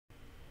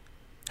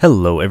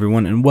Hello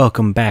everyone and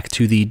welcome back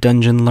to the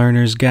Dungeon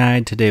Learner's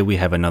Guide. Today we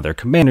have another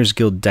Commander's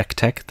Guild deck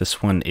tech.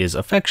 This one is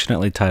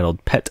affectionately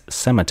titled Pet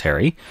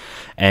Semetary.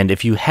 And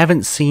if you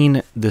haven't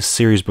seen this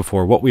series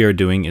before, what we are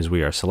doing is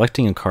we are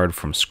selecting a card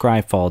from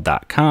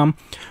scryfall.com,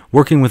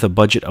 working with a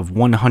budget of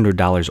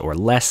 $100 or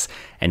less,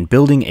 and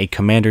building a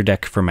commander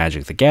deck for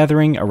Magic the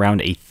Gathering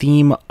around a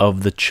theme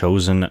of the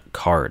chosen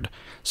card.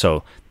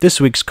 So this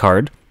week's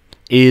card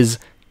is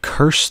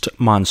Cursed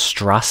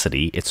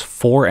Monstrosity. It's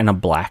 4 and a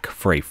black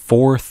for a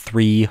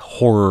 4/3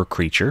 horror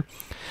creature.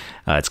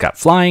 It's got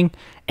flying,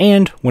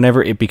 and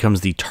whenever it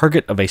becomes the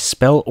target of a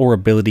spell or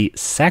ability,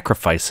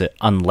 sacrifice it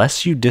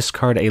unless you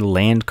discard a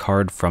land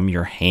card from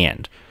your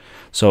hand.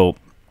 So,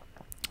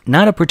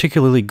 not a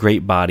particularly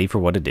great body for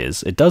what it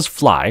is. It does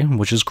fly,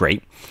 which is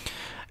great,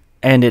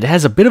 and it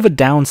has a bit of a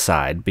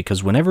downside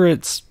because whenever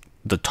it's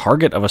the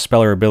target of a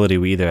spell or ability,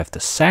 we either have to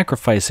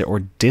sacrifice it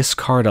or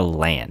discard a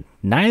land,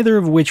 neither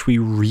of which we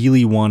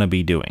really want to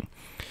be doing.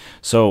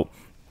 So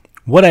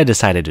what I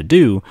decided to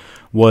do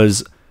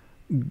was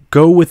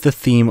go with the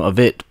theme of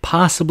it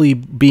possibly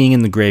being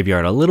in the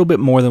graveyard a little bit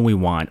more than we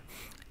want,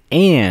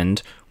 and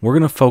we're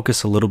going to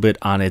focus a little bit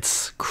on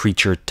its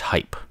creature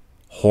type,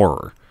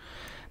 horror.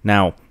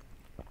 Now,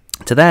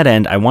 to that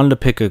end, I wanted to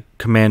pick a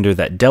commander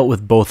that dealt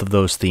with both of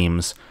those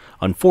themes.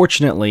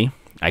 Unfortunately,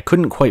 I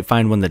couldn't quite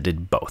find one that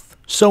did both.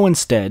 So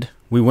instead,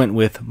 we went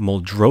with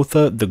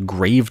Muldrotha the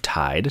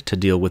Gravetide to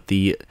deal with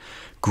the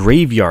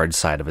graveyard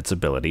side of its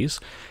abilities.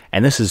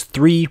 And this is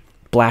 3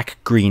 black,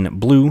 green,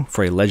 blue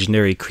for a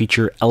legendary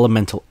creature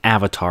elemental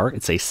avatar.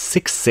 It's a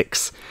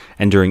 6/6,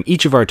 and during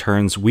each of our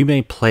turns, we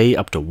may play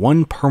up to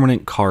 1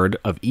 permanent card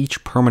of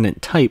each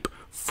permanent type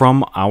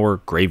from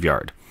our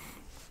graveyard.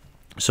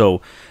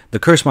 So the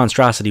Cursed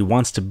Monstrosity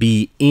wants to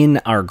be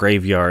in our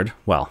graveyard.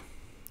 Well,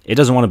 it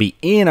doesn't want to be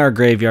in our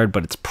graveyard,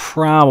 but it's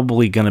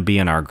probably going to be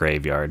in our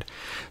graveyard.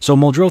 So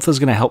Muldrotha is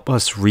going to help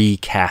us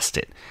recast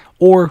it.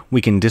 Or we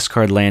can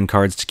discard land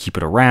cards to keep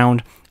it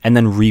around, and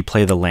then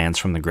replay the lands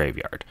from the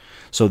graveyard.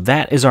 So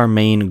that is our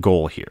main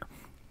goal here.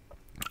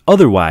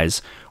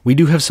 Otherwise, we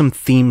do have some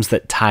themes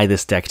that tie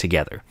this deck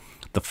together.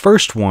 The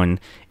first one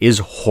is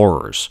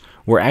horrors.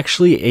 We're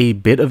actually a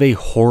bit of a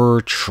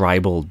horror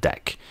tribal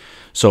deck.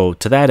 So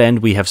to that end,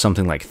 we have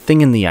something like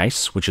Thing in the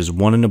Ice, which is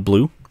 1 and a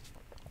blue.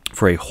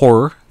 For a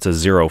horror, it's a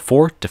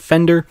 0/4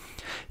 defender.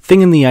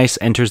 Thing in the Ice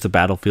enters the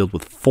battlefield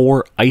with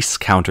 4 ice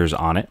counters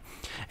on it.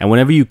 And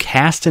whenever you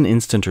cast an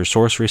instant or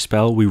sorcery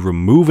spell, we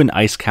remove an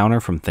ice counter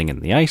from Thing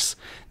in the Ice.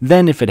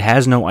 Then, if it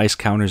has no ice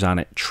counters on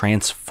it,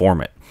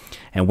 transform it.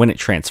 And when it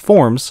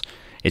transforms,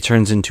 it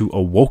turns into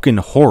Awoken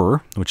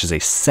Horror, which is a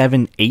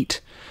 7/8.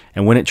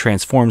 And when it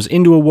transforms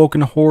into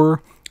Awoken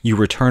Horror, you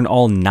return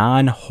all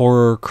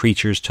non-horror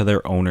creatures to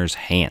their owner's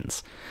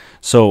hands.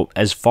 So,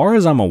 as far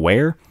as I'm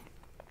aware,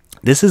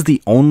 this is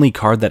the only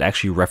card that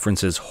actually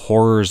references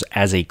horrors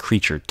as a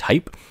creature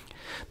type.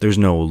 There's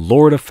no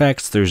Lord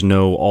effects, there's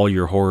no all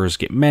your horrors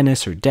get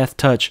menace or death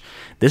touch.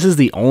 This is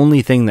the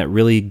only thing that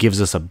really gives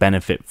us a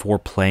benefit for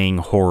playing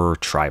horror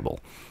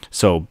tribal.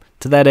 So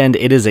to that end,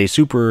 it is a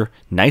super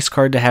nice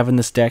card to have in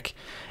this deck,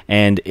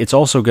 and it's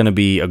also going to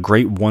be a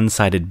great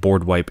one-sided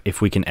board wipe if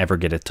we can ever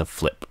get it to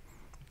flip.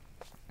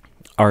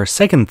 Our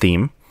second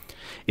theme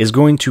is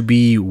going to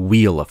be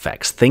wheel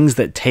effects, things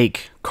that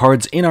take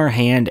cards in our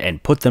hand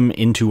and put them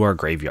into our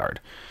graveyard.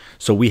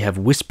 So we have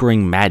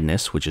Whispering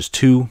Madness, which is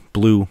 2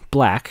 blue,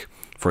 black,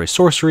 for a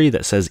sorcery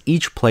that says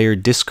each player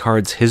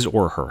discards his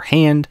or her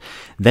hand,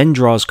 then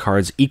draws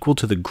cards equal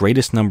to the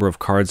greatest number of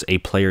cards a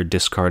player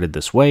discarded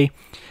this way,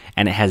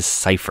 and it has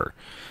Cipher.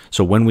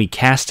 So when we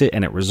cast it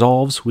and it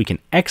resolves, we can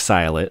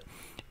exile it,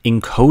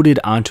 encoded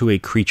onto a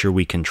creature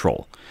we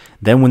control.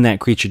 Then when that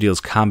creature deals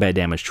combat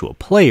damage to a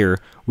player,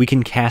 we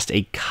can cast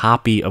a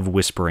copy of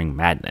Whispering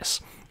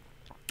Madness.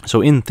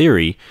 So in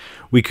theory,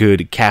 we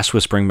could cast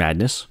Whispering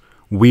Madness,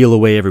 wheel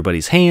away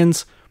everybody's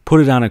hands,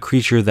 put it on a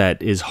creature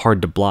that is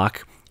hard to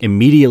block,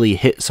 immediately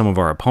hit some of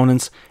our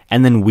opponents,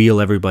 and then wheel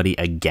everybody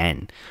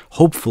again.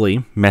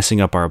 Hopefully messing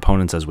up our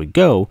opponents as we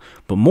go,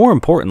 but more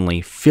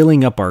importantly,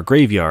 filling up our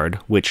graveyard,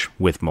 which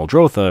with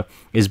Muldrotha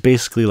is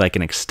basically like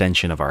an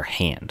extension of our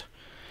hand.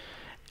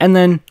 And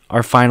then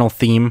our final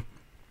theme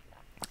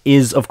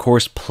is, of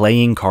course,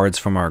 playing cards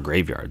from our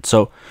graveyard.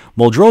 So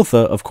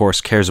Muldrotha, of course,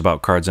 cares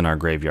about cards in our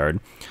graveyard,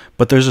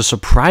 but there's a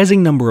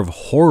surprising number of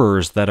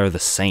horrors that are the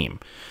same.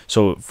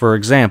 So, for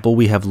example,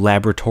 we have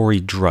Laboratory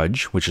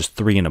Drudge, which is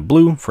 3 and a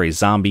blue for a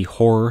zombie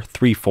horror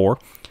 3/4.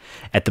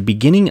 At the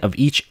beginning of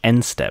each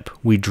end step,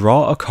 we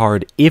draw a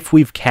card if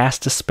we've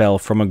cast a spell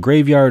from a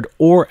graveyard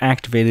or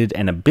activated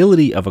an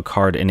ability of a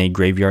card in a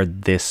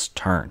graveyard this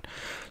turn.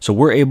 So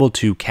we're able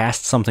to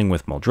cast something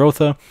with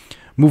Muldrotha,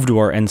 move to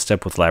our end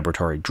step with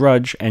Laboratory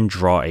Drudge, and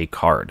draw a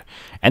card.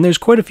 And there's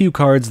quite a few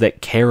cards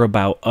that care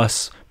about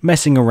us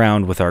messing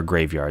around with our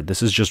graveyard.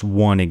 This is just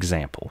one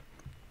example.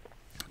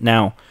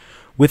 Now,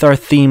 with our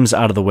themes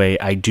out of the way,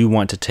 I do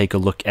want to take a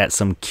look at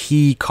some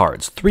key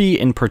cards, 3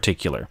 in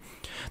particular.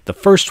 The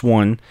first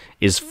one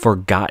is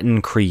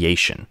Forgotten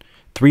Creation.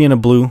 3 and a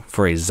blue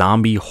for a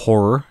zombie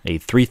horror, a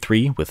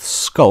 3/3 with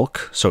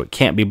skulk, so it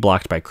can't be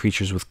blocked by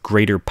creatures with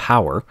greater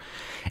power.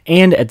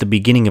 And at the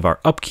beginning of our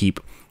upkeep,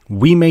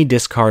 we may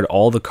discard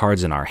all the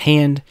cards in our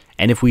hand,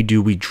 and if we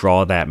do, we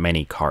draw that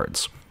many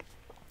cards.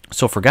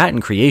 So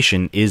Forgotten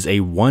Creation is a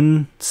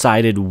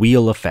one-sided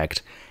wheel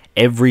effect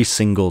every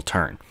single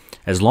turn.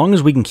 As long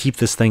as we can keep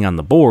this thing on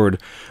the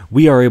board,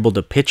 we are able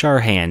to pitch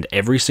our hand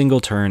every single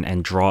turn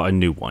and draw a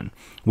new one,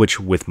 which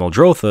with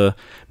Muldrotha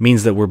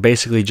means that we're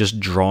basically just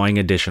drawing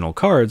additional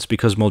cards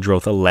because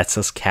Muldrotha lets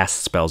us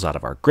cast spells out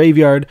of our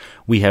graveyard.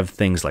 We have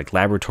things like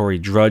Laboratory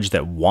Drudge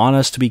that want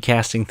us to be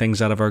casting things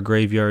out of our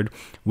graveyard.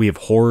 We have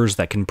horrors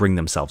that can bring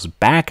themselves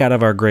back out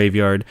of our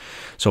graveyard.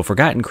 So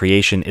Forgotten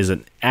Creation is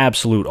an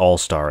absolute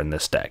all-star in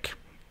this deck.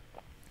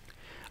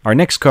 Our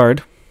next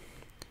card,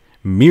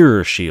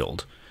 Mirror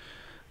Shield.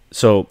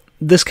 So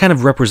this kind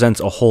of represents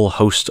a whole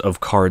host of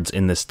cards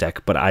in this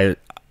deck, but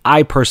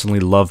I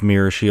personally love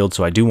Mirror Shield,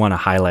 so I do want to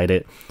highlight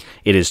it.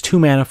 It is 2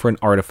 mana for an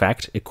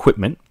artifact,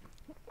 equipment.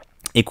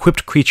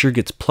 Equipped creature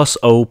gets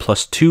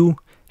 +0/+2,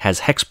 has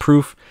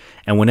hexproof,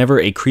 and whenever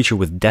a creature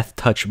with Death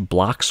Touch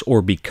blocks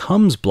or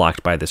becomes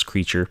blocked by this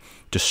creature,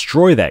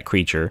 destroy that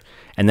creature,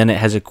 and then it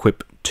has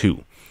equip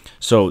 2.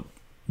 So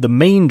the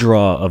main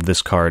draw of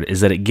this card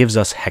is that it gives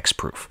us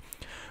hexproof.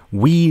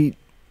 We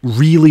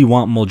really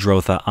want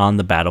Muldrotha on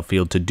the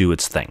battlefield to do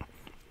its thing.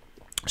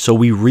 So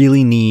we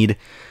really need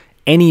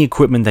any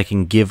equipment that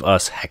can give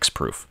us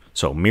hexproof.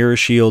 So Mirror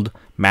Shield,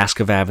 Mask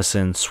of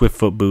Avacyn,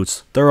 Swiftfoot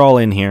Boots, they're all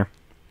in here.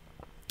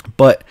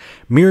 But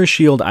Mirror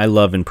Shield I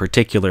love in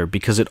particular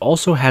because it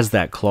also has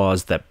that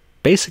clause that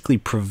basically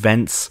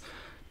prevents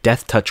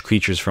Death Touch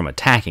creatures from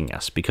attacking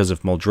us. Because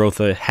if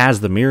Muldrotha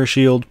has the Mirror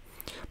Shield,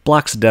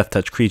 blocks a Death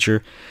Touch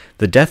creature,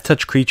 the Death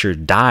Touch creature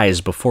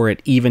dies before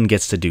it even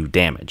gets to do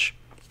damage.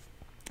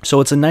 So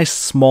it's a nice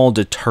small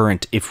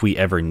deterrent if we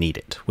ever need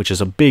it, which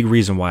is a big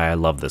reason why I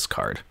love this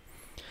card.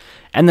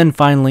 And then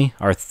finally,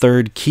 our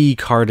third key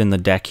card in the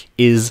deck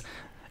is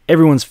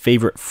everyone's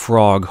favorite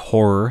frog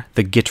horror,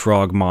 the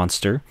Gitrog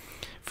monster.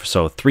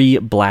 So 3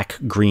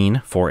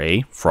 black-green for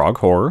a frog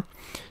horror.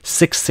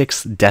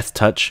 6/6 Death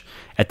Touch.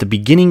 At the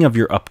beginning of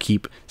your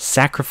upkeep,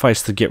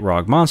 sacrifice the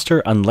Gitrog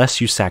monster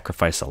unless you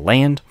sacrifice a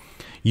land.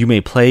 You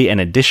may play an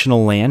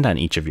additional land on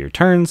each of your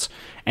turns,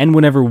 and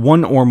whenever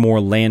 1 or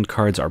more land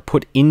cards are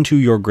put into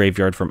your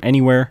graveyard from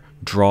anywhere,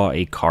 draw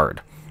a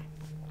card.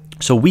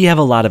 So we have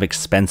a lot of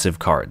expensive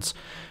cards.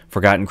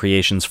 Forgotten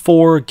Creation's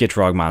 4,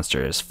 Gitrog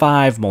Monster is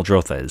 5,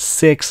 Muldrotha is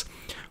 6.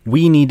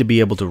 We need to be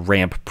able to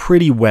ramp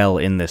pretty well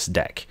in this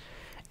deck.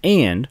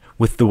 And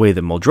with the way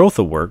that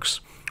Muldrotha works,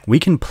 we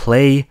can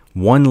play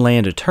 1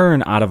 land a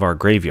turn out of our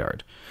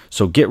graveyard.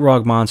 So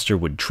Gitrog Monster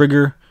would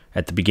trigger.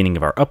 At the beginning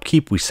of our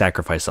upkeep, we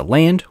sacrifice a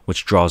land,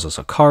 which draws us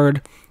a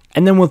card,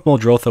 and then with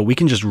Muldrotha, we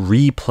can just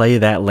replay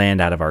that land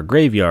out of our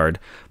graveyard,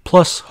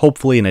 plus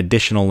hopefully an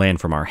additional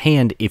land from our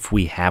hand if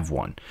we have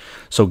one.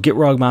 So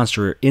Gitrog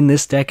Monster in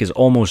this deck is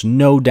almost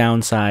no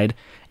downside,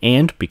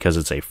 and because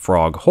it's a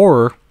frog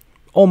horror,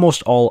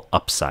 almost all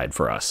upside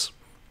for us.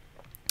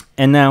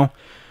 And now,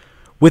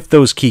 with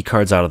those key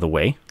cards out of the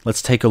way,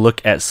 let's take a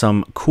look at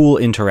some cool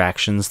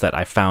interactions that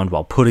I found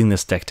while putting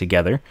this deck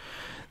together.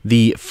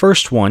 The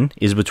first one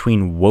is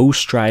between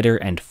Woestrider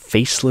and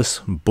Faceless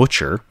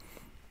Butcher.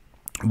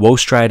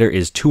 Woestrider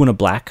is 2 and a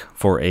black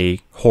for a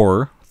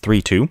horror,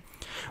 3/2.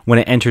 When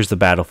it enters the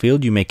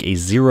battlefield, you make a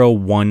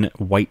 0/1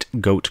 white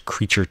goat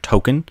creature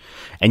token,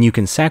 and you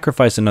can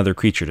sacrifice another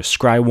creature to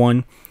scry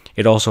 1.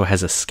 It also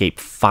has Escape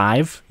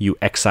 5. You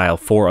exile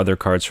 4 other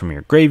cards from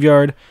your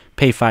graveyard,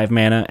 pay 5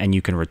 mana, and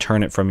you can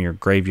return it from your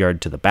graveyard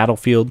to the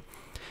battlefield.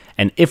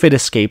 And if it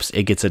escapes,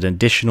 it gets an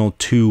additional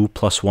 2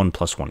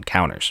 +1/+1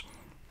 counters.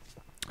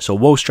 So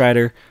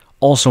Woestrider,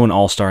 also an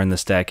all-star in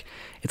this deck.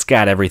 It's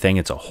got everything.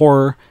 It's a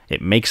horror.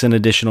 It makes an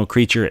additional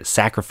creature. It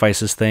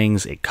sacrifices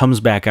things. It comes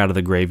back out of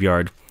the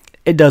graveyard.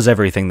 It does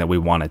everything that we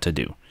want it to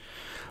do.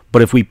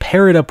 But if we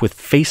pair it up with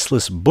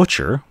Faceless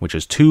Butcher, which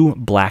is 2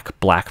 black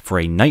for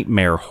a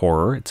Nightmare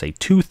horror, it's a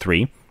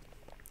 2/3.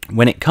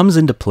 When it comes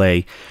into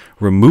play,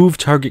 remove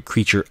target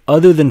creature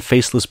other than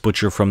Faceless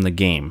Butcher from the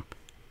game.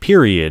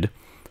 Period.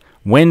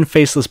 When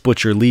Faceless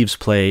Butcher leaves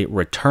play,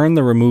 return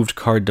the removed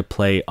card to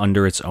play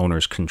under its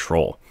owner's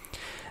control.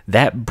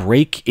 That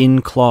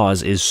break-in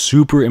clause is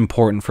super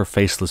important for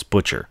Faceless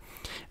Butcher.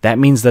 That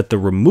means that the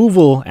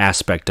removal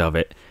aspect of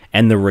it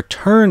and the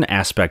return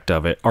aspect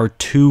of it are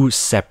 2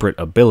 separate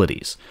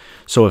abilities.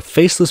 So if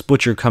Faceless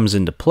Butcher comes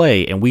into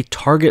play and we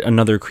target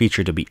another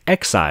creature to be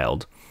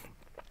exiled,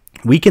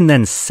 we can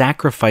then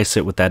sacrifice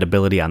it with that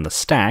ability on the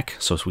stack.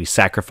 So we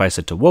sacrifice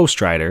it to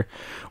Woestrider,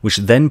 which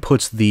then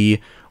puts the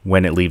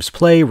when it leaves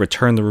play,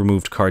 return the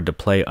removed card to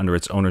play under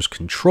its owner's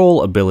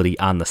control ability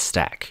on the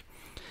stack.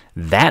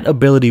 That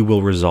ability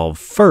will resolve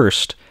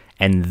first,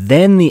 and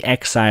then the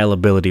exile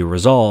ability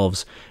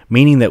resolves,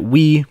 meaning that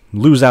we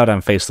lose out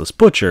on Faceless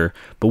Butcher,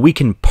 but we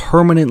can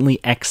permanently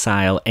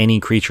exile any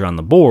creature on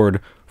the board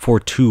for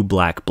 2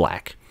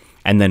 black.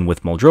 And then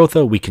with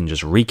Muldrotha, we can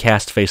just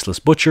recast Faceless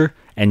Butcher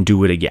and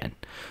do it again.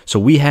 So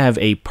we have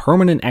a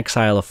permanent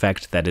exile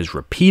effect that is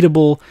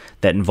repeatable,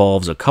 that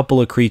involves a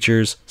couple of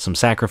creatures, some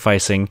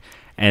sacrificing,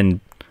 and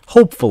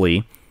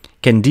hopefully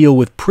can deal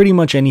with pretty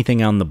much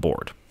anything on the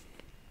board.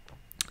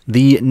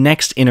 The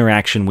next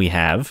interaction we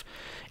have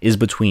is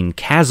between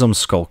Chasm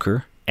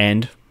Skulker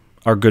and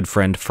our good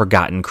friend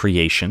Forgotten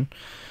Creation.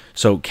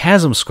 So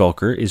Chasm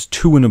Skulker is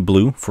 2 and a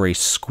blue for a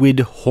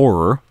Squid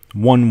Horror,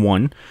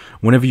 1/1.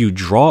 Whenever you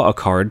draw a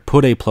card,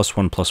 put a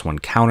 +1/+1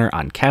 counter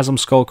on Chasm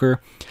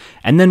Skulker,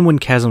 and then when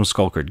Chasm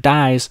Skulker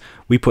dies,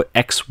 we put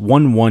X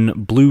 1/1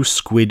 blue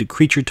squid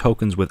creature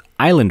tokens with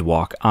Island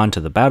Walk onto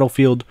the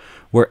battlefield,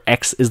 where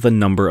X is the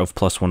number of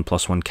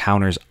 +1/+1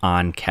 counters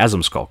on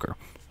Chasm Skulker.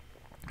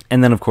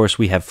 And then, of course,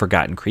 we have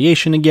Forgotten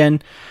Creation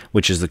again,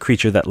 which is the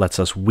creature that lets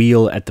us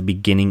wheel at the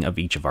beginning of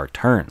each of our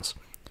turns.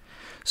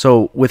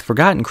 So, with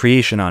Forgotten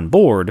Creation on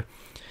board,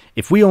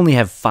 if we only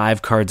have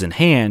 5 cards in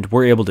hand,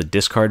 we're able to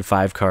discard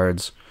 5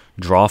 cards,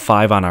 draw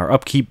 5 on our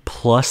upkeep,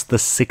 plus the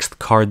 6th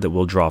card that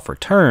we'll draw for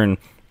turn,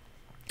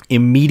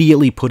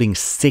 immediately putting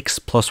 6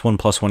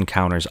 +1/+1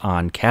 counters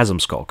on Chasm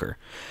Skulker.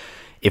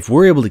 If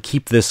we're able to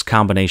keep this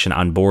combination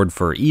on board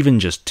for even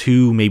just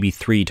 2, maybe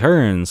 3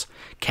 turns,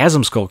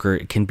 Chasm Skulker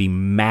can be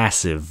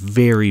massive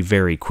very,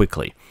 very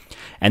quickly.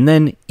 And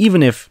then,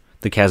 even if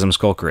the Chasm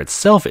Skulker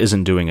itself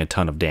isn't doing a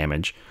ton of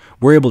damage,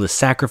 we're able to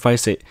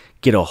sacrifice it,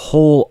 get a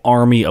whole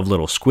army of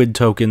little squid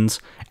tokens,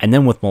 and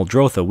then with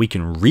Muldrotha, we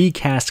can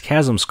recast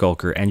Chasm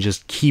Skulker and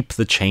just keep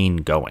the chain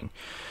going.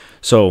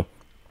 So,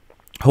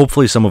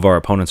 hopefully some of our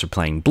opponents are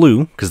playing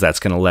blue, because that's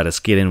going to let us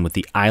get in with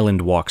the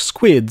Island Walk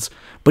squids,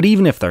 but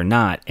even if they're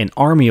not, an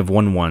army of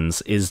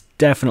 1/1s is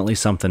definitely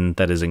something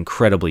that is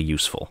incredibly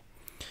useful.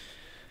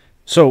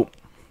 So,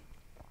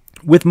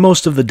 with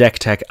most of the deck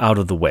tech out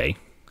of the way,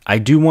 I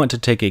do want to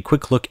take a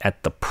quick look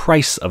at the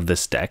price of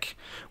this deck,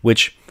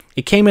 which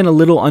it came in a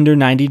little under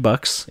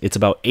 $90. It's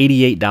about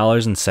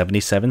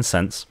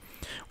 $88.77,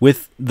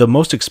 with the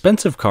most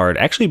expensive card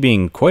actually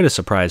being quite a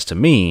surprise to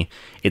me.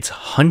 It's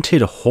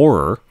Hunted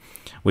Horror,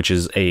 which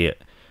is a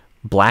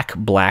black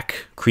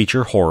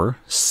creature horror,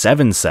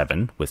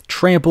 7/7 with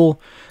trample.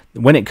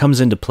 When it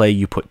comes into play,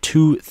 you put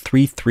 2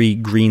 3/3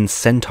 green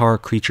centaur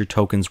creature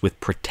tokens with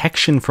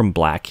protection from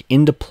black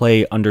into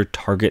play under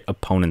target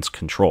opponent's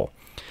control.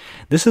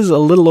 This is a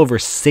little over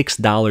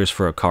 $6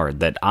 for a card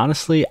that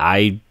honestly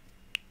I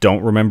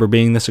don't remember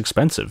being this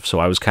expensive, so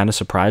I was kind of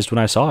surprised when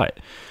I saw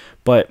it.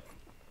 But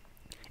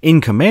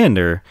in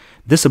Commander,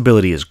 this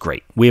ability is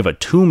great. We have a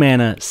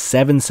 2-mana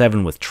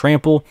 7/7 with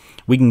trample.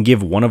 We can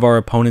give one of our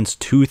opponents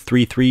 2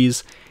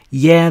 3/3s.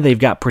 Yeah, they've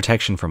got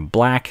protection from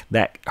black.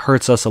 That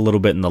hurts us a little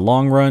bit in the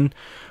long run,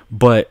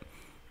 but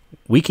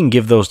we can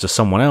give those to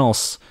someone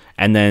else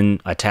and then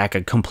attack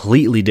a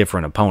completely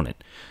different opponent.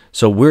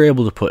 So we're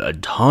able to put a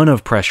ton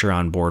of pressure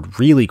on board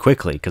really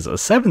quickly, because a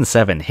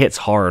 7/7 hits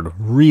hard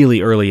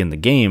really early in the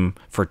game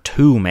for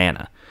 2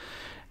 mana.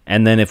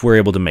 And then if we're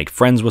able to make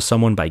friends with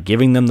someone by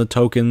giving them the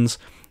tokens,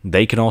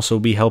 they can also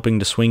be helping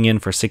to swing in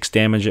for 6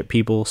 damage at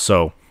people.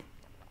 So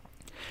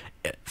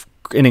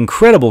an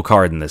incredible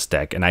card in this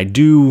deck, and I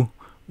do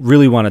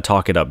really want to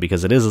talk it up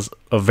because it is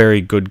a very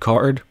good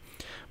card.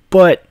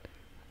 But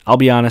I'll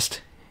be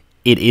honest,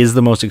 it is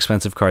the most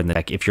expensive card in the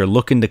deck. If you're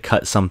looking to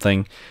cut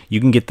something,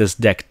 you can get this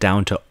deck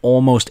down to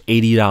almost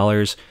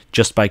 $80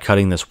 just by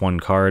cutting this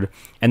one card.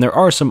 And there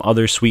are some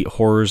other sweet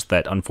horrors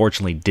that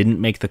unfortunately didn't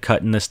make the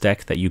cut in this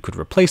deck that you could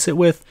replace it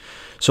with.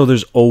 So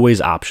there's always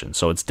options.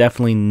 So it's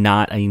definitely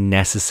not a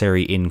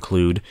necessary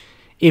include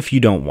if you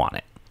don't want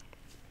it.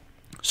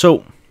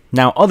 So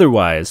now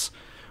otherwise,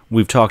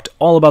 we've talked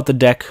all about the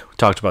deck,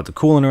 talked about the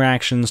cool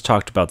interactions,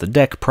 talked about the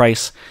deck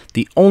price.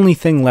 The only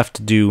thing left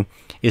to do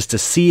is to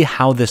see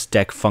how this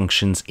deck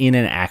functions in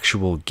an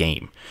actual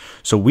game.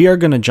 So we are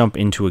going to jump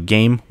into a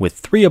game with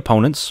 3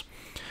 opponents.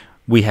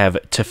 We have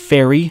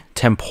Teferi,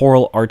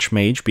 Temporal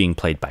Archmage, being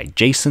played by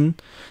Jason,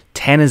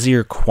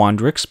 Tanazir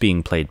Quandrix,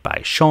 being played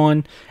by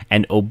Shawn,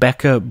 and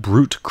Obeka,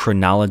 Brute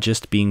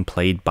Chronologist, being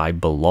played by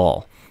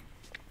Bilal.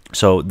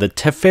 So the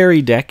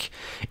Teferi deck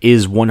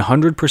is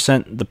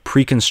 100% the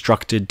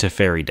pre-constructed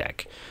Teferi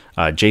deck.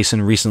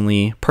 Jason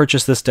recently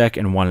purchased this deck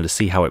and wanted to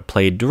see how it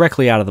played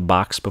directly out of the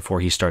box before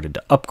he started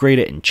to upgrade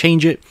it and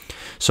change it.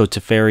 So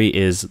Teferi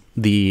is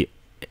the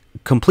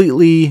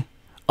completely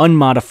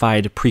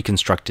unmodified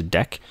pre-constructed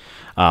deck.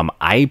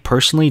 I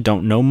personally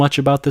don't know much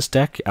about this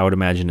deck. I would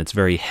imagine it's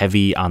very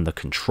heavy on the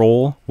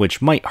control,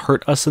 which might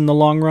hurt us in the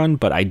long run,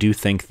 but I do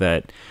think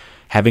that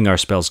having our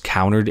spells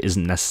countered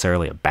isn't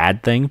necessarily a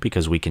bad thing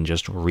because we can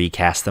just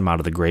recast them out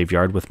of the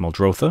graveyard with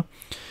Muldrotha.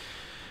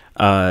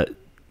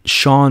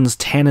 Shawn's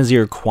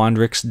Tanazir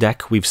Quandrix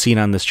deck we've seen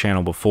on this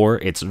channel before.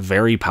 It's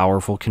very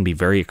powerful, can be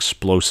very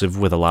explosive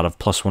with a lot of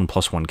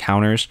 +1/+1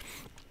 counters.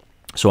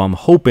 So I'm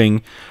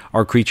hoping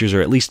our creatures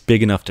are at least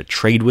big enough to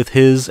trade with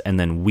his, and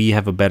then we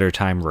have a better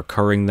time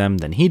recurring them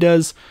than he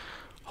does,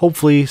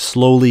 hopefully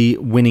slowly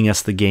winning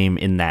us the game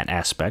in that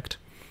aspect.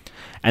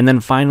 And then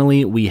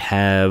finally we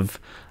have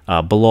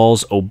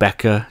Bilal's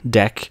Obeka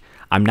deck.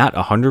 I'm not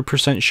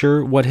 100%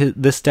 sure what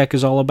this deck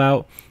is all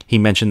about. He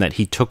mentioned that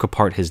he took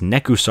apart his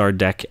Nekusar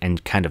deck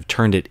and kind of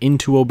turned it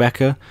into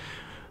Obeka,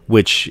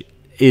 which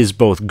is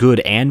both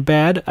good and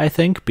bad, I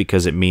think,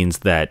 because it means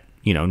that,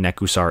 you know,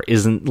 Nekusar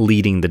isn't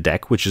leading the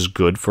deck, which is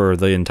good for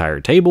the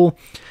entire table,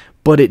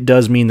 but it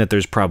does mean that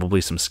there's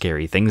probably some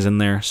scary things in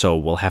there, so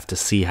we'll have to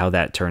see how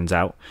that turns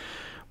out.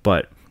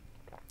 But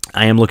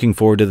I am looking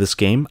forward to this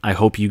game. I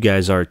hope you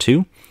guys are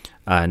too,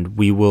 and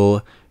we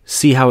will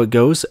see how it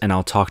goes, and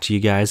I'll talk to you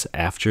guys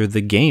after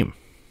the game.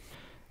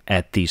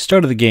 At the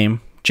start of the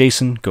game,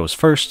 Jason goes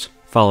first,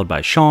 followed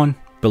by Shawn,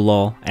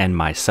 Bilal, and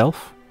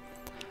myself.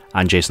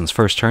 On Jason's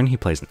first turn, he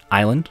plays an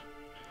island.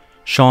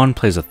 Shawn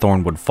plays a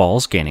Thornwood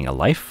Falls, gaining a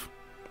life.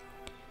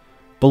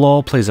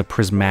 Bilal plays a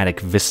Prismatic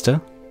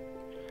Vista.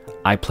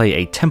 I play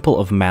a Temple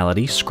of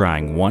Malady,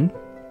 scrying 1.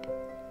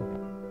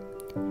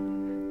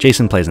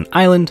 Jason plays an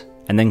island,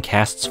 and then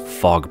casts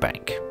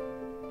Fogbank.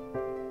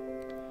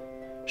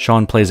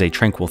 Shawn plays a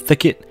Tranquil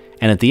Thicket,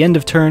 and at the end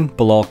of turn,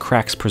 Bilal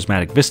cracks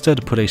Prismatic Vista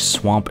to put a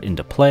Swamp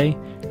into play,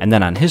 and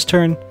then on his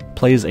turn,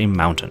 plays a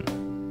Mountain.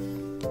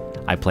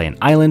 I play an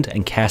island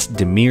and cast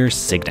Dimir's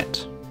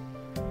Signet.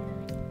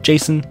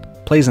 Jason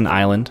plays an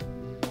island.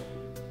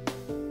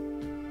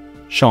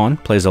 Shawn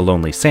plays a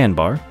Lonely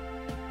Sandbar.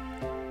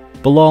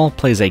 Bilal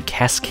plays a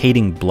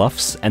Cascading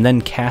Bluffs and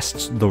then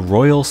casts the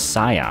Royal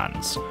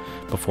Scions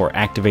before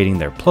activating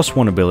their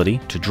 +1 ability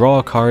to draw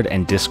a card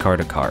and discard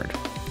a card.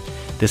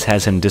 This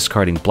has him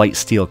discarding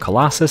Blightsteel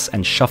Colossus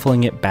and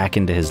shuffling it back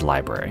into his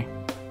library.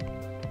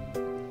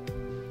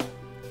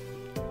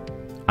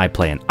 I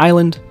play an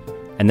island,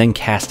 and then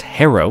cast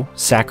Harrow,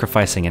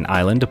 sacrificing an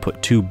island to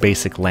put 2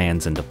 basic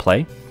lands into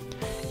play.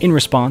 In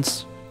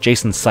response,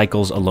 Jason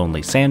cycles a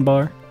Lonely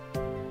Sandbar,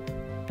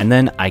 and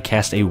then I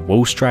cast a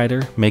Woe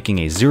Strider, making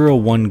a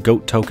 0/1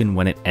 goat token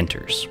when it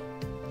enters.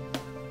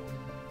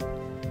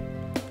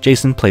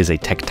 Jason plays a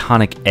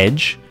Tectonic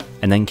Edge,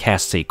 and then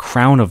casts a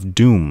Crown of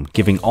Doom,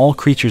 giving all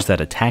creatures that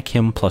attack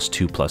him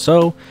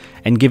 +2/+0,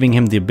 and giving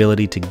him the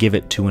ability to give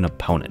it to an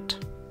opponent.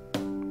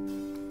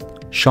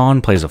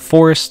 Shawn plays a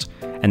Forest,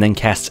 and then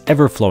casts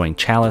Everflowing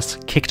Chalice,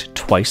 kicked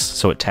twice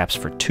so it taps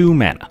for 2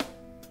 mana.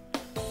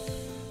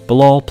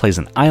 Bilal plays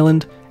an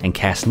island, and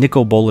casts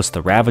Nicol Bolas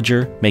the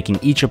Ravager, making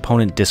each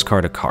opponent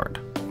discard a card.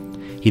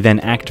 He then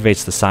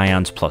activates the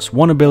Scion's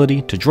 +1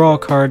 ability to draw a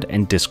card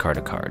and discard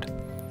a card.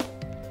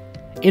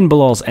 In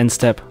Bilal's end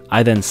step,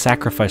 I then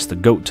sacrifice the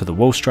goat to the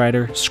Woe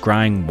Strider,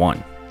 scrying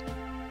 1.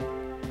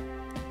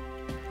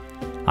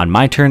 On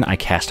my turn, I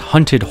cast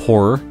Hunted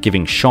Horror,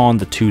 giving Shawn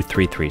the 2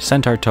 3/3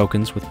 Centaur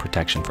tokens with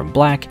protection from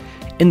black,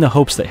 in the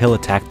hopes that he'll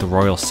attack the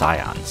Royal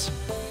Scions.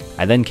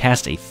 I then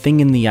cast a Thing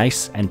in the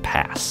Ice and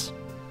pass.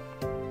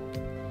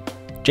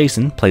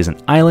 Jason plays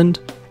an island,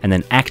 and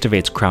then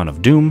activates Crown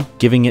of Doom,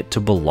 giving it to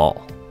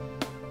Bilal.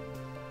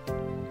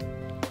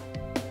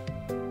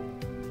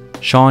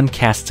 Shawn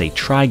casts a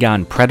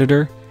Trigon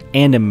Predator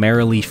and a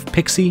Marileaf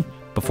Pixie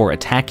before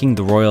attacking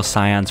the Royal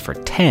Scions for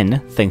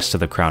 10 thanks to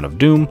the Crown of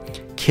Doom,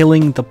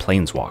 killing the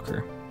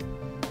Planeswalker.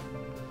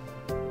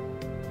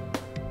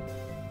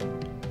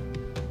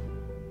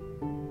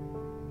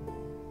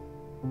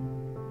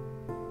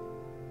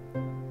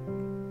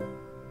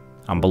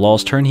 On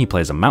Bilal's turn, he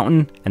plays a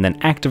Mountain, and then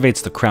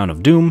activates the Crown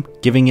of Doom,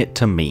 giving it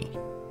to me.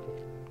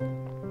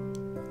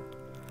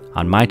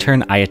 On my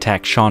turn, I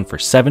attack Shawn for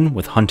 7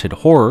 with Hunted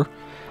Horror,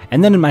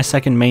 and then in my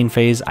second main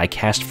phase, I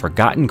cast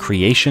Forgotten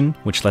Creation,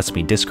 which lets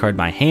me discard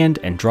my hand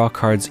and draw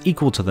cards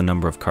equal to the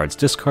number of cards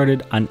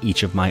discarded on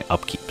each of my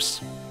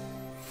upkeeps.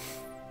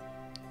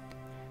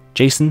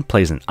 Jason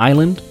plays an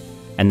island,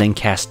 and then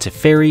casts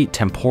Teferi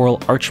Temporal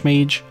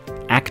Archmage,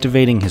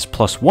 activating his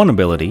 +1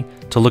 ability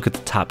to look at the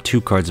top 2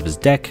 cards of his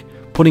deck,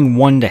 putting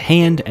 1 to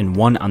hand and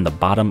 1 on the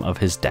bottom of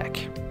his deck.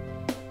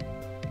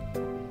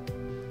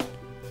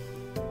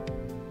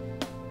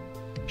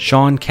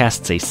 Shawn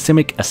casts a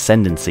Simic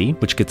Ascendancy,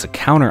 which gets a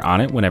counter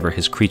on it whenever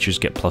his creatures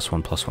get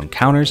 +1/+1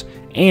 counters,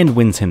 and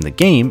wins him the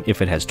game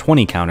if it has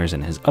 20 counters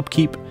in his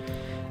upkeep.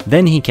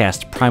 Then he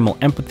casts Primal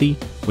Empathy,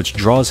 which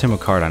draws him a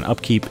card on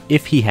upkeep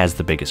if he has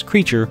the biggest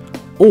creature,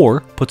 or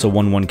puts a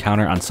 1/1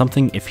 counter on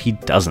something if he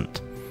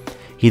doesn't.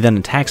 He then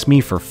attacks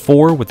me for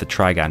 4 with the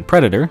Trigon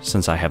Predator,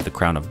 since I have the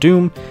Crown of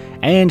Doom,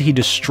 and he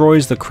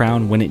destroys the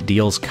crown when it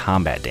deals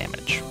combat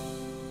damage.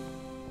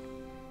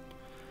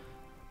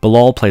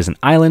 Bilal plays an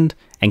island,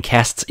 and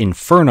casts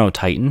Inferno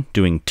Titan,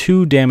 doing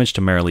 2 damage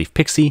to Marileaf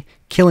Pixie,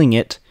 killing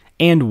it,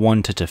 and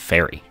 1 to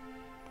Teferi.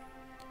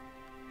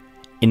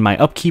 In my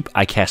upkeep,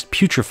 I cast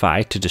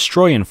Putrefy to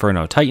destroy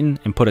Inferno Titan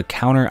and put a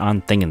counter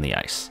on Thing in the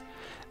Ice.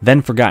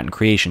 Then Forgotten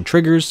Creation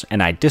triggers,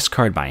 and I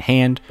discard my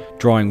hand,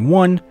 drawing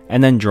 1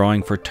 and then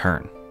drawing for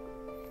turn.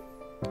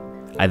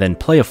 I then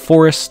play a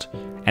Forest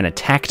and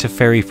attack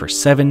Teferi for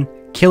 7,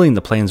 killing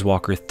the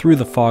Planeswalker through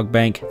the Fog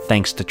Bank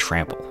thanks to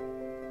Trample.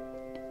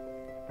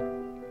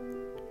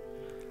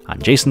 On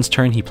Jason's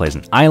turn, he plays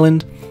an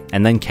island,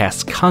 and then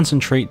casts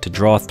Concentrate to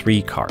draw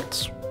 3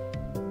 cards.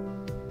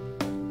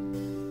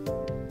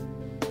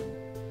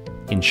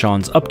 In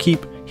Shawn's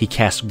upkeep, He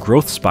casts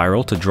Growth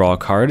Spiral to draw a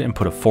card and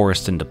put a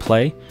forest into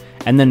play,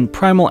 and then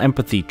Primal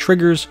Empathy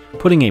triggers,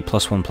 putting a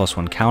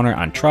 +1/+1 counter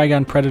on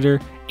Trigon Predator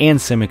and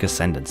Simic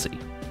Ascendancy.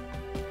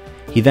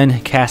 He then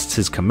casts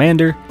his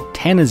commander,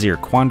 Tanazir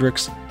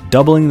Quandrix,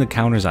 doubling the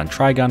counters on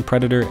Trigon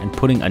Predator and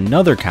putting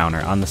another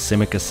counter on the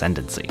Simic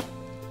Ascendancy.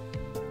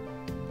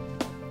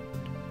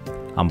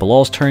 On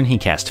Bilal's turn, he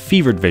casts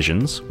Fevered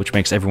Visions, which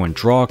makes everyone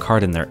draw a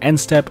card in their end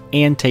step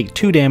and take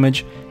 2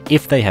 damage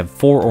if they have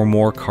 4 or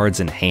more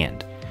cards in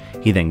hand.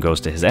 He then goes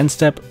to his end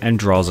step and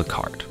draws a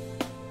card.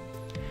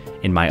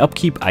 In my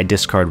upkeep, I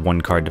discard 1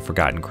 card to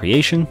Forgotten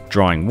Creation,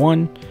 drawing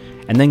 1,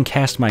 and then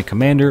cast my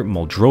commander,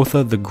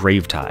 Muldrotha the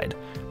Gravetide,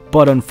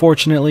 but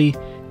unfortunately,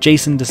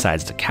 Jason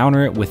decides to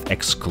counter it with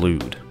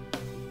Exclude.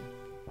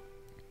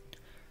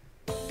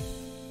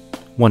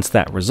 Once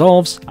that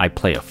resolves, I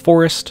play a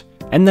forest,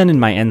 and then in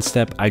my end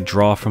step, I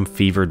draw from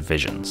Fevered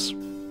Visions.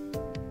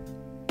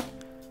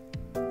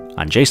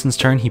 On Jason's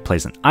turn, he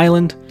plays an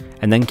island,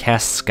 and then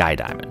casts Sky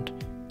Diamond.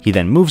 He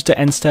then moves to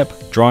end step,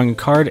 drawing a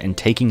card and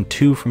taking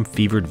 2 from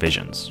Fevered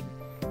Visions.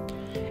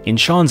 In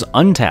Shawn's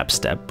untap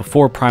step,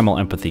 before Primal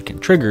Empathy can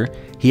trigger,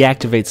 he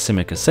activates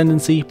Simic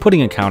Ascendancy,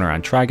 putting a counter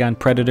on Trigon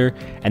Predator,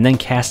 and then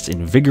casts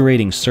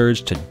Invigorating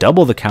Surge to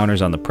double the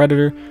counters on the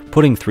Predator,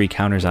 putting 3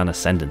 counters on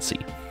Ascendancy.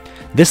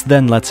 This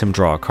then lets him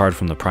draw a card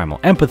from the Primal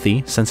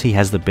Empathy, since he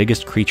has the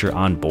biggest creature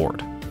on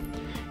board.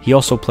 He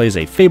also plays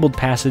a Fabled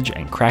Passage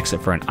and cracks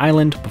it for an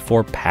island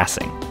before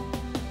passing.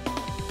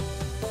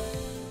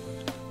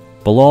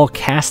 Bilal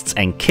casts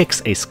and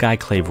kicks a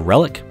Skyclave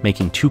Relic,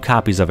 making 2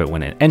 copies of it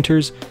when it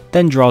enters,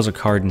 then draws a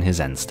card in his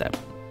end step.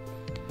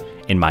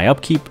 In my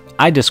upkeep,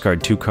 I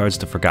discard 2 cards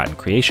to Forgotten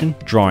Creation,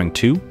 drawing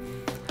 2.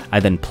 I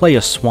then play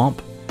a Swamp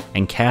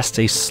and cast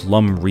a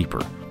Slum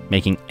Reaper,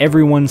 making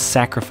everyone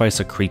sacrifice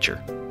a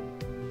creature.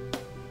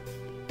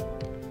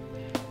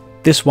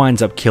 This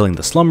winds up killing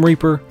the Slum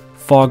Reaper,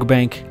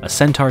 Fogbank, a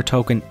Centaur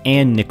token,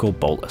 and Nicol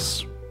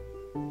Bolas.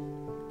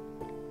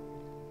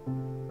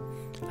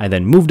 I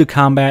then move to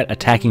combat,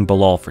 attacking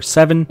Bilal for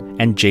 7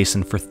 and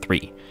Jason for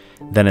 3.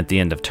 Then at the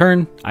end of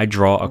turn, I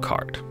draw a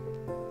card.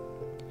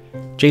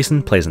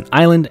 Jason plays an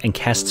island and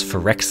casts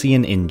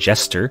Phyrexian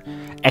Ingester,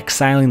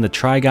 exiling the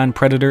Trigon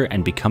Predator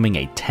and becoming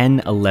a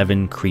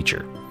 10/11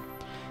 creature.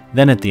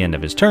 Then at the end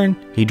of his turn,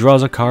 he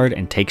draws a card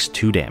and takes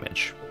 2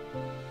 damage.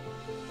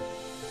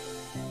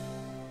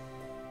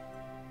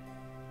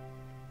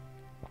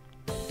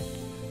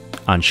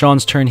 On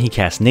Shawn's turn, he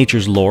casts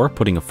Nature's Lore,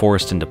 putting a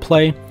forest into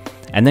play,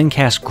 and then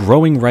casts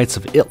Growing Rites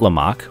of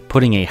Itlimoc,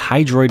 putting a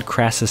Hydroid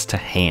Crassus to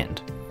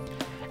hand.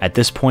 At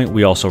this point,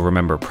 we also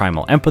remember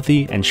Primal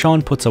Empathy, and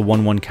Shawn puts a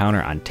 1/1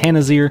 counter on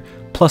Tanazir,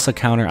 plus a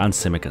counter on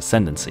Simic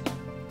Ascendancy.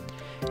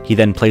 He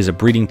then plays a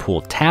Breeding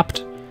Pool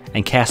tapped,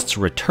 and casts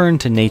Return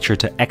to Nature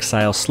to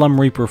exile Slum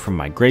Reaper from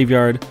my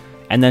graveyard,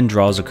 and then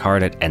draws a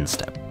card at end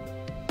step.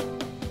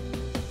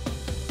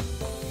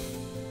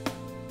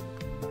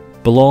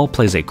 Bilal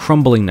plays a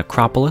Crumbling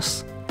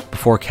Necropolis,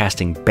 before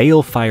casting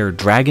Balefire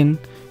Dragon,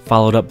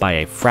 followed up by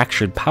a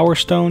Fractured Power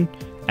Stone,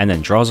 and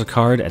then draws a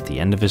card at the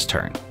end of his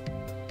turn.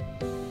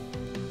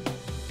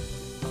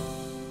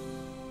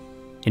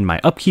 In my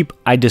upkeep,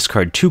 I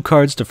discard 2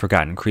 cards to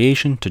Forgotten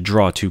Creation to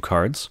draw 2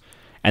 cards,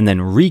 and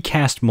then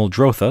recast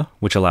Muldrotha,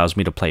 which allows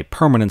me to play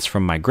permanents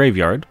from my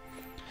graveyard,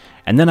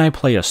 and then I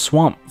play a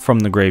Swamp from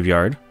the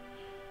graveyard,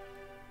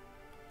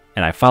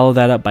 and I follow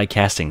that up by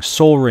casting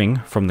Soul Ring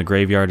from the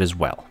graveyard as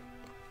well.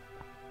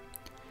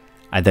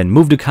 I then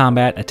move to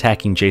combat,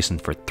 attacking Jason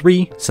for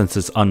 3, since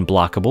it's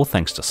unblockable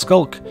thanks to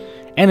Skulk,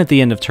 and at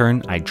the end of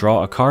turn, I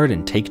draw a card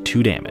and take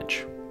 2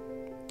 damage.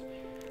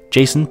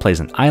 Jason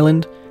plays an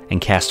island, and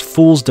casts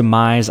Fool's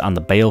Demise on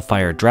the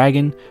Balefire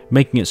Dragon,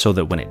 making it so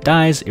that when it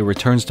dies, it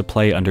returns to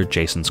play under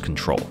Jason's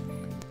control.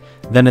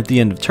 Then at the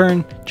end of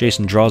turn,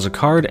 Jason draws a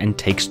card and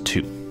takes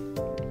 2.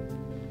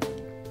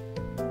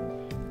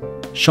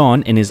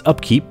 Shawn, in his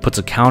upkeep, puts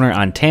a counter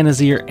on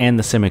Tanazir and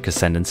the Simic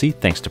Ascendancy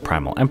thanks to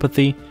Primal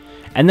Empathy,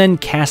 and then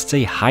casts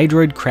a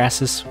Hydroid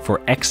Crassus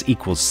for X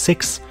 =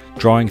 6,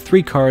 drawing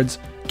 3 cards,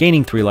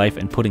 gaining 3 life,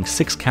 and putting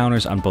 6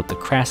 counters on both the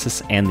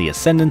Crassus and the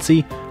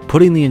Ascendancy,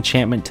 putting the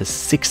enchantment to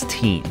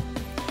 16.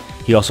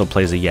 He also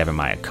plays a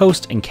Yavimaya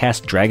Coast and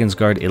casts Dragon's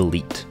Guard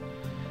Elite.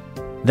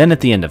 Then at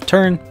the end of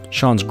turn,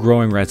 Shawn's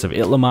Growing Rites of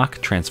Itlimoc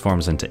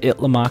transforms into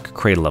Itlimoc,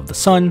 Cradle of the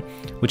Sun,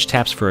 which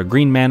taps for a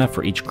green mana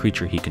for each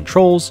creature he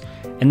controls,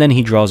 and then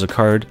he draws a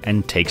card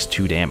and takes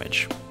 2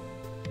 damage.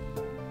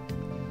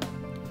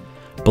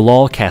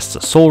 Bilal casts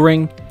a Soul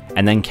Ring,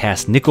 and then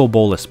casts Nicol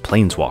Bolas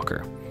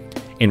Planeswalker.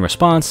 In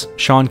response,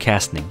 Shawn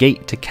casts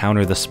Negate to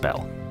counter the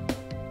spell.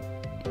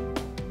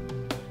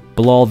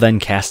 Bilal then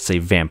casts a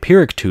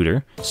Vampiric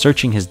Tutor,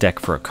 searching his deck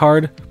for a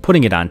card,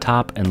 putting it on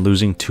top, and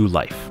losing 2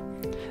 life.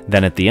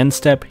 Then at the end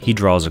step, he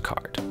draws a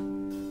card.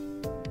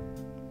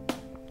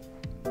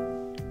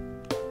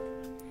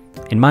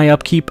 In my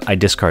upkeep, I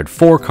discard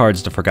 4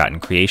 cards to Forgotten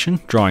Creation,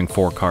 drawing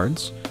 4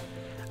 cards.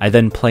 I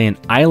then play an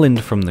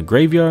island from the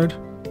graveyard,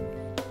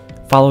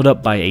 followed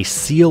up by a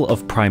Seal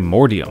of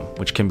Primordium,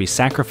 which can be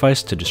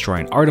sacrificed to destroy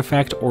an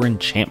artifact or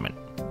enchantment.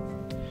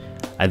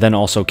 I then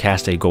also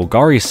cast a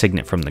Golgari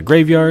Signet from the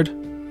graveyard,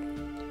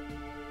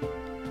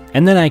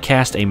 and then I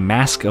cast a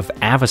Mask of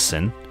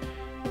Avacyn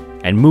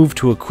and move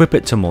to equip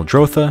it to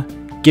Muldrotha,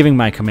 giving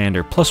my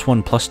commander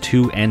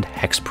 +1/+2 and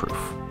hexproof.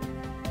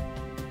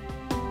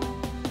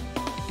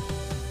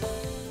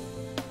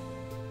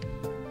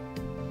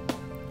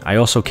 I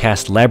also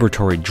cast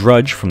Laboratory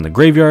Drudge from the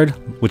graveyard,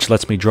 which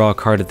lets me draw a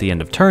card at the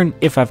end of turn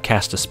if I've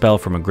cast a spell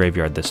from a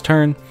graveyard this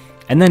turn,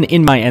 and then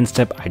in my end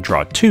step I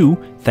draw 2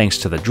 thanks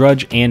to the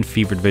Drudge and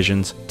Fevered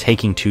Visions,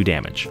 taking 2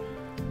 damage.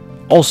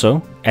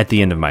 Also, at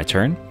the end of my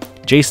turn,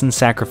 Jason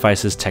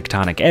sacrifices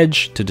Tectonic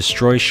Edge to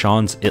destroy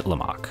Shawn's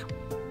Itlimoc.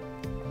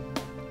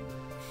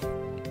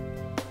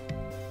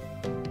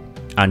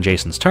 On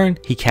Jason's turn,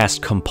 he casts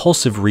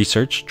Compulsive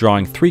Research,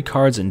 drawing 3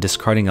 cards and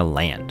discarding a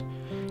land.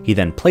 He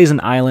then plays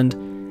an island,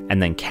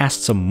 and then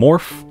casts a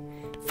Morph,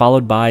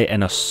 followed by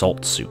an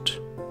Assault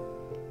Suit.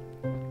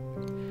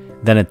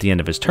 Then at the end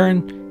of his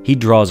turn, he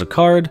draws a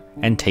card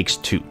and takes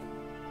 2.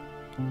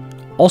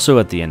 Also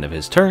at the end of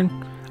his turn,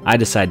 I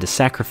decide to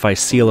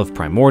sacrifice Seal of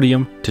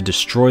Primordium to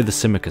destroy the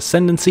Simic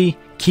Ascendancy,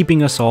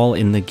 keeping us all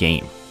in the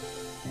game.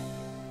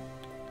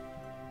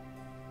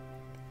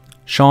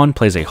 Shawn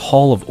plays a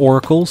Hall of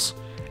Oracles,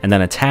 and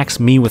then attacks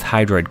me with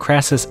Hydroid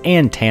Crassus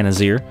and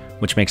Tanazir,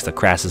 which makes the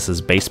Crassus's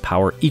base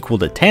power equal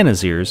to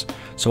Tanazir's,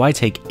 so I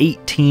take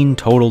 18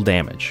 total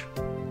damage.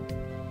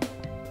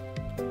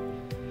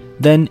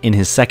 Then, in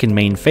his second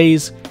main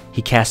phase,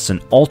 he casts an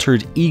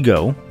Altered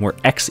Ego, where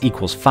X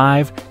equals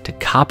 5, to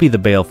copy the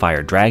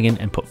Balefire Dragon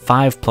and put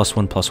 5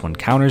 +1/+1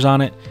 counters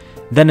on it.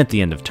 Then at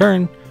the end of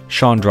turn,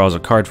 Shawn draws a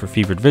card for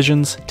Fevered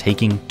Visions,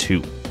 taking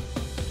 2.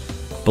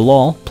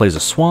 Bilal plays a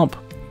Swamp,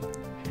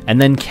 and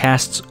then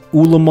casts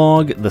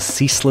Ulamog the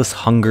Ceaseless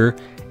Hunger,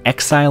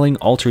 exiling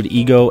Altered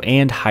Ego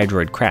and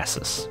Hydroid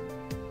Crassus.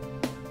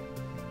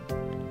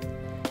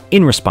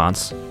 In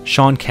response,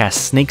 Shawn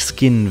casts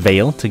Snakeskin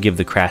Veil to give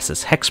the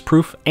Crassus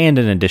hexproof and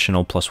an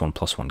additional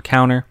 +1/+1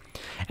 counter,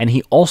 and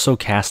he also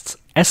casts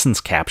Essence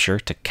Capture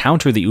to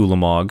counter the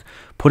Ulamog,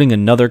 putting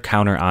another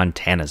counter on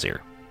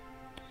Tanazir.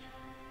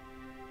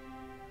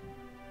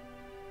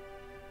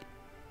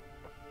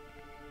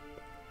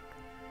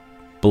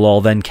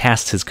 Bilal then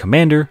casts his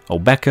commander,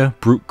 Obeka,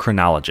 Brute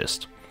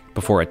Chronologist,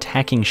 before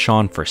attacking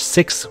Shawn for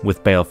 6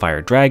 with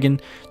Balefire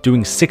Dragon,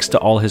 doing 6 to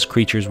all his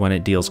creatures when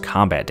it deals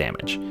combat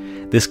damage.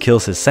 This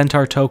kills his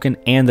Centaur token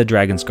and the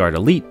Dragon's Guard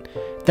Elite.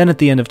 Then at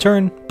the end of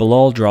turn,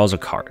 Bilal draws a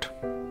card.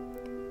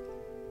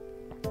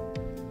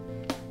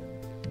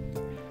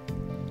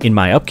 In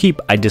my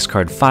upkeep, I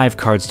discard 5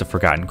 cards to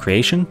Forgotten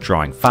Creation,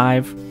 drawing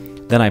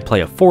 5. Then I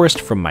play a Forest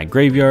from my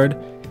graveyard,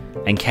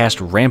 and cast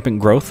Rampant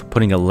Growth,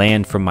 putting a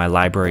land from my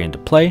library into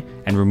play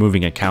and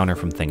removing a counter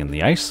from Thing in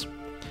the Ice.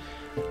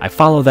 I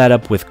follow that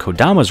up with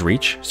Kodama's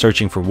Reach,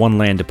 searching for 1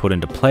 land to put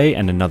into play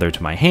and another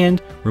to my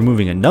hand,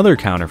 removing another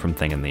counter from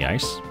Thing in the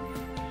Ice.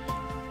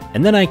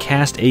 And then I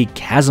cast a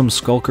Chasm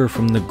Skulker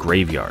from the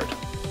graveyard.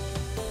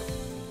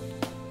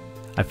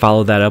 I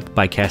follow that up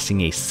by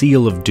casting a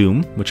Seal of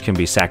Doom, which can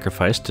be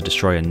sacrificed to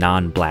destroy a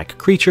non-black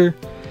creature,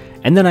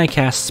 and then I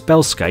cast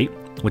Spellskite,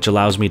 which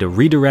allows me to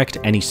redirect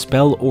any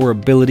spell or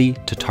ability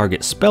to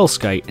target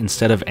Spellskite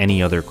instead of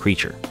any other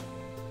creature.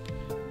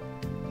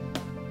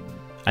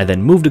 I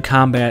then move to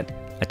combat,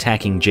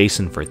 attacking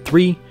Jason for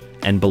 3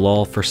 and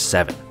Bilal for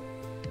 7.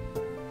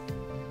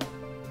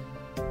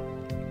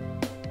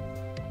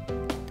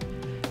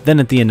 Then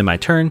at the end of my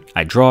turn,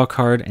 I draw a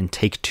card and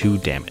take 2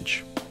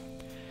 damage.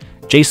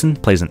 Jason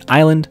plays an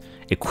island,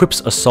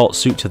 equips Assault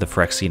Suit to the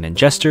Phyrexian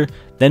Ingester,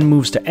 then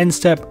moves to end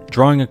step,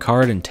 drawing a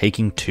card and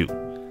taking 2.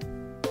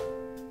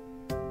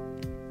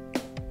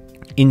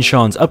 In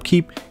Shawn's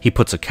upkeep, he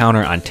puts a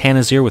counter on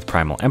Tanazir with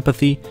Primal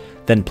Empathy,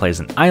 then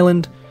plays an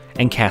island,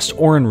 and casts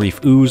Oran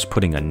Reef Ooze,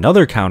 putting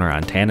another counter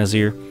on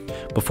Tanazir,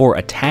 before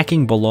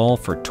attacking Bilal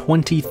for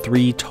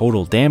 23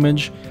 total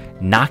damage,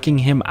 knocking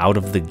him out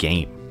of the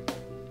game.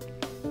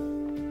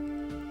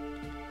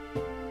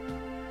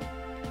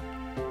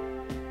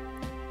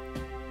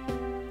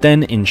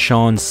 Then in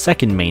Shawn's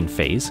second main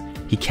phase,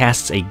 he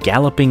casts a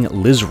Galloping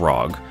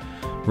Lizrog,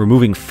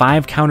 removing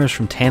 5 counters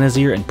from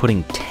Tanazir and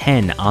putting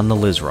 10 on the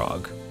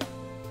Lizrog.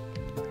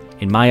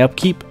 In my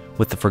upkeep,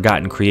 with the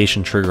Forgotten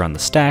Creation trigger on the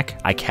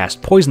stack, I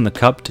cast Poison the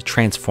Cup to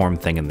transform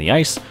Thing in the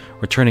Ice,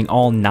 returning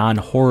all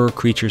non-horror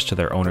creatures to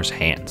their owner's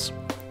hands.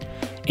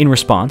 In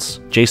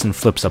response, Jason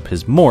flips up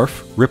his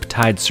Morph,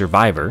 Riptide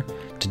Survivor,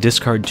 to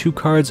discard 2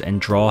 cards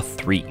and draw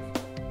 3.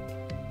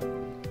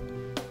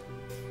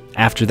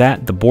 After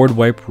that, the board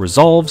wipe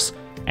resolves,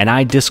 and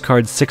I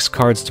discard 6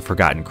 cards to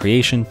Forgotten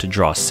Creation to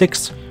draw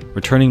 6,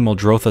 returning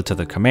Muldrotha to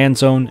the command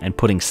zone and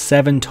putting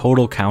 7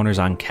 total counters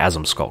on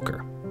Chasm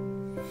Skulker.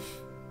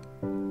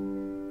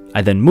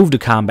 I then move to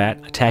combat,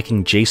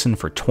 attacking Jason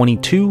for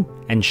 22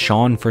 and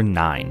Shawn for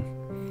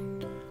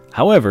 9.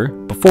 However,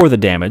 before the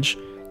damage,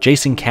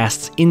 Jason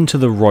casts Into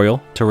the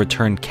Royal to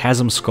return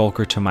Chasm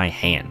Skulker to my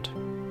hand.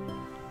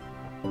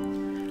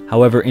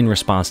 However, in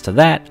response to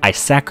that, I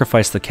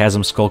sacrifice the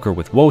Chasm Skulker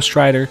with Woe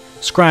Strider,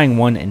 scrying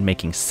 1 and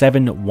making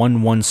 7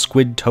 1/1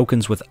 squid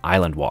tokens with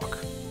Island Walk.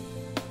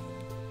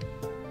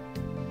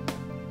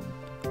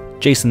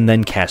 Jason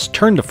then casts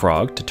Turn to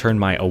Frog to turn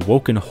my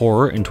Awoken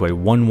Horror into a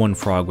 1/1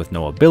 frog with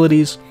no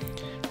abilities,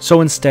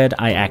 so instead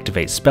I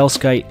activate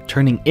Spellskite,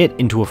 turning it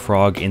into a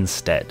frog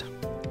instead.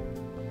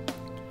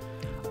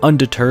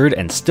 Undeterred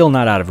and still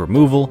not out of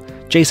removal,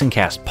 Jason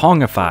casts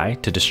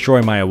Pongify to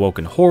destroy my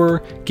Awoken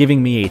Horror,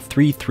 giving me a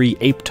 3/3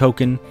 ape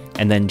token,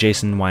 and then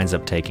Jason winds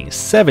up taking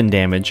 7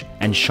 damage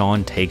and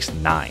Shawn takes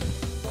 9.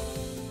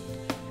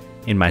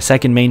 In my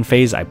second main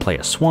phase, I play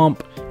a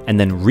Swamp, and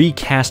then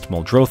recast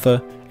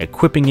Muldrotha,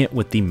 equipping it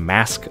with the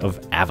Mask of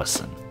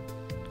Avacyn.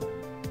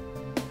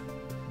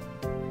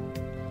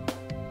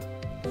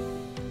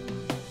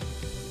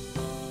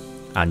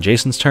 On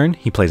Jason's turn,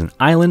 he plays an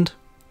island,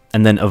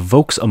 and then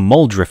evokes a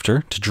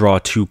Muldrifter to draw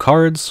 2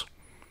 cards,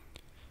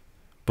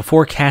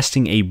 before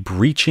casting a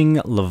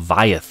Breaching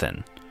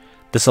Leviathan.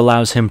 This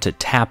allows him to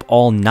tap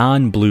all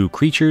non-blue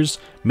creatures,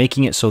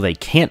 making it so they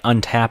can't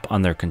untap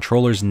on their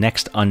controller's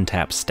next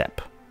untap step.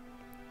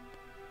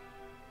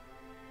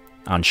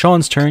 On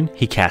Shawn's turn,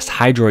 he casts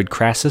Hydroid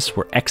Crassus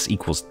where X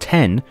equals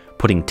 10,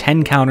 putting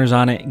 10 counters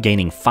on it,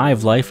 gaining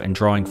 5 life and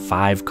drawing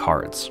 5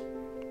 cards.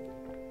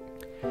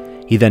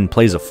 He then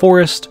plays a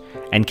Forest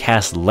and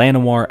casts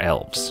Llanowar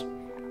Elves.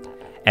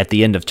 At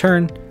the end of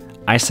turn,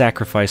 I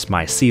sacrifice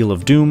my Seal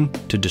of Doom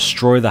to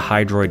destroy the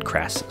Hydroid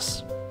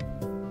Crassus.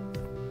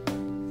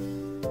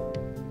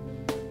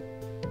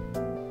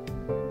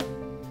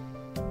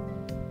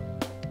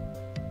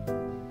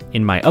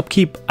 In my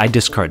upkeep, I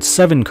discard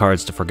 7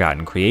 cards to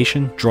Forgotten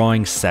Creation,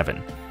 drawing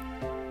 7.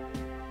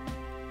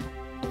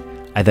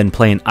 I then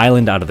play an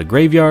island out of the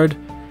graveyard,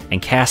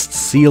 and cast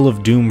Seal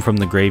of Doom from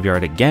the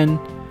graveyard again,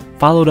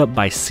 followed up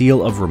by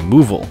Seal of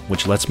Removal,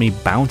 which lets me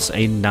bounce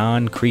a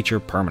non-creature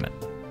permanent.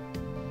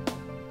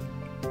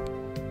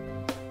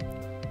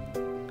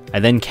 I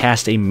then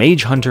cast a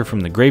Mage Hunter from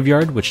the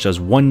graveyard, which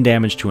does 1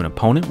 damage to an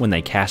opponent when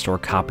they cast or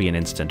copy an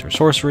instant or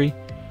sorcery,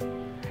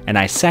 and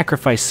I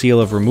sacrifice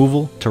Seal of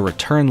Removal to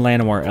return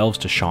Llanowar Elves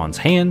to Shawn's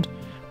hand,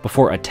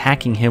 before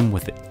attacking him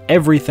with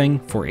everything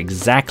for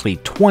exactly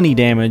 20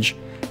 damage,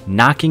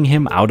 knocking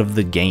him out of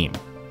the game.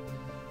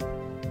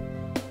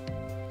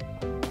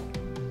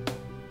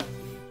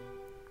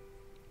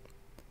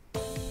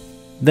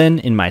 Then,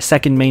 in my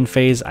second main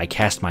phase, I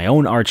cast my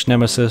own arch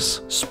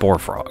nemesis,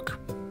 Sporefrog.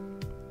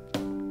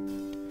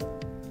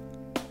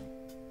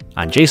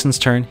 On Jason's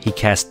turn, he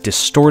casts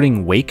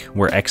Distorting Wake,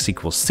 where X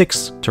equals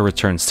 6, to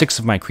return 6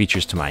 of my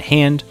creatures to my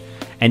hand,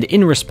 and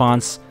in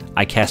response,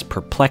 I cast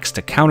Perplex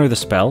to counter the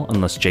spell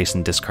unless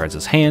Jason discards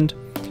his hand.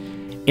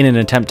 In an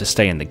attempt to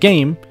stay in the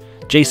game,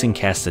 Jason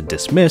casts a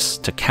Dismiss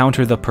to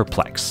counter the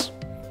Perplex.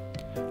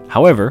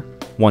 However,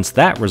 once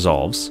that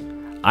resolves,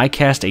 I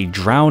cast a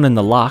Drown in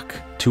the Loch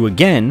to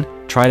again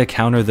try to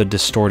counter the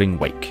Distorting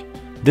Wake,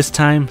 this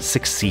time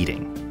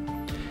succeeding.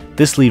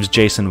 This leaves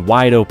Jason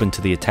wide open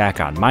to the attack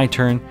on my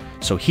turn,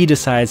 so he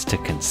decides to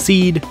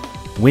concede,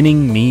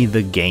 winning me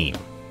the game.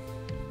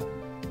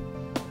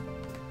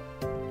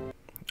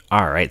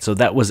 Alright, so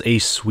that was a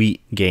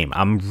sweet game.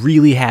 I'm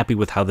really happy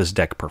with how this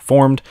deck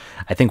performed.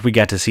 I think we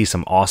got to see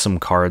some awesome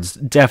cards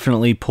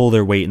definitely pull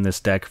their weight in this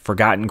deck.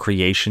 Forgotten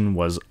Creation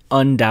was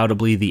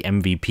undoubtedly the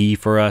MVP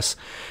for us.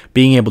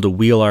 Being able to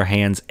wheel our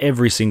hands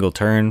every single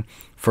turn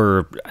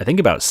for, I think,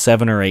 about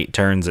 7 or 8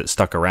 turns it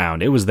stuck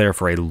around. It was there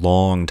for a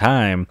long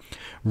time.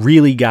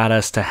 Really got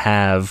us to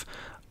have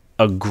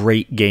a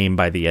great game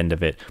by the end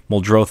of it.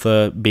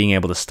 Muldrotha being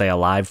able to stay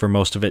alive for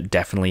most of it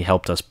definitely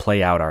helped us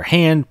play out our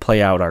hand,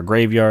 play out our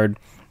graveyard.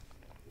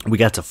 We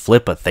got to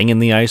flip a Thing in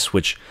the Ice,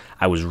 which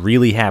I was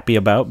really happy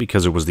about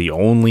because it was the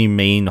only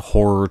main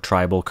horror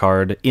tribal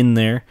card in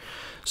there.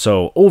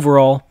 So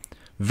overall,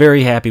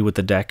 very happy with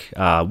the deck.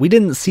 We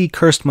didn't see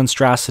Cursed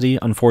Monstrosity,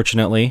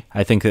 unfortunately.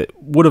 I think it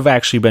would have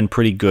actually been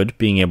pretty good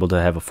being able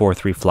to have a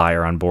 4/3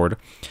 flyer on board.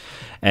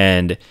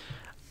 And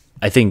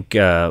I think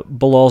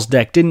Bilal's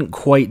deck didn't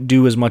quite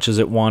do as much as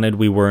it wanted.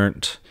 We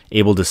weren't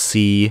able to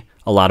see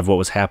a lot of what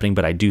was happening,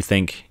 but I do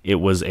think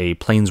it was a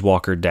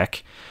Planeswalker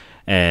deck,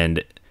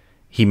 and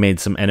he made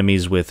some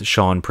enemies with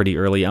Shawn pretty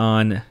early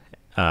on,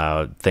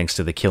 thanks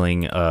to the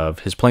killing of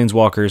his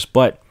Planeswalkers,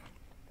 but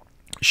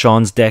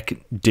Shawn's deck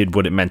did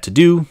what it meant to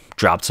do,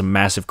 dropped some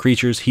massive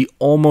creatures. He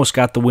almost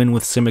got the win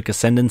with Simic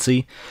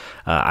Ascendancy.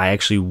 I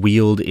actually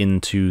wheeled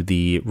into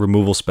the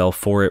removal spell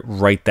for it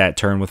right that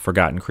turn with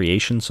Forgotten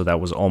Creation, so that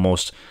was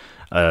almost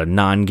a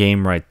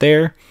non-game right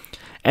there.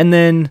 And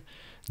then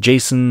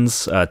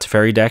Jason's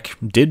Teferi deck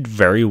did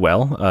very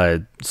well,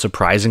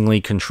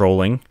 surprisingly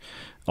controlling,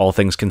 all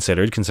things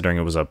considered, considering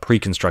it was a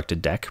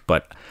pre-constructed deck,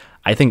 but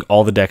I think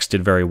all the decks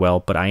did very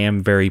well, but I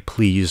am very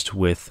pleased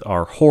with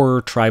our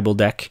horror tribal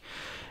deck,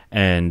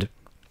 and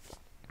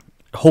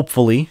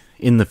hopefully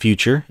in the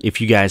future,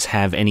 if you guys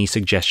have any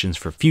suggestions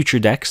for future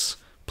decks,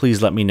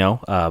 please let me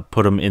know.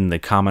 Put them in the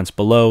comments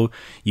below.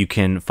 You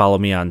can follow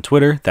me on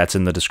Twitter. That's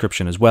in the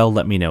description as well.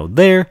 Let me know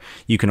there.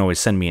 You can always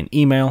send me an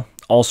email,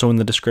 also in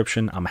the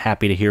description. I'm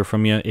happy to hear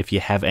from you if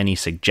you have any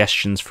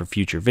suggestions for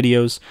future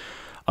videos.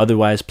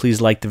 Otherwise,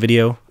 please like the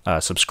video,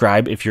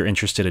 subscribe if you're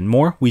interested in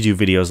more. We do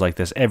videos like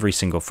this every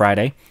single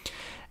Friday.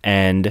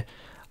 And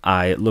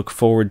I look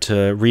forward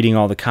to reading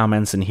all the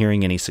comments and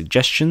hearing any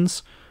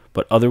suggestions,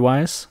 but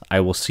otherwise, I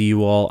will see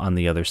you all on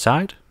the other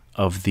side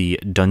of the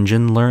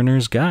Dungeon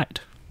Learner's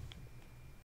Guide.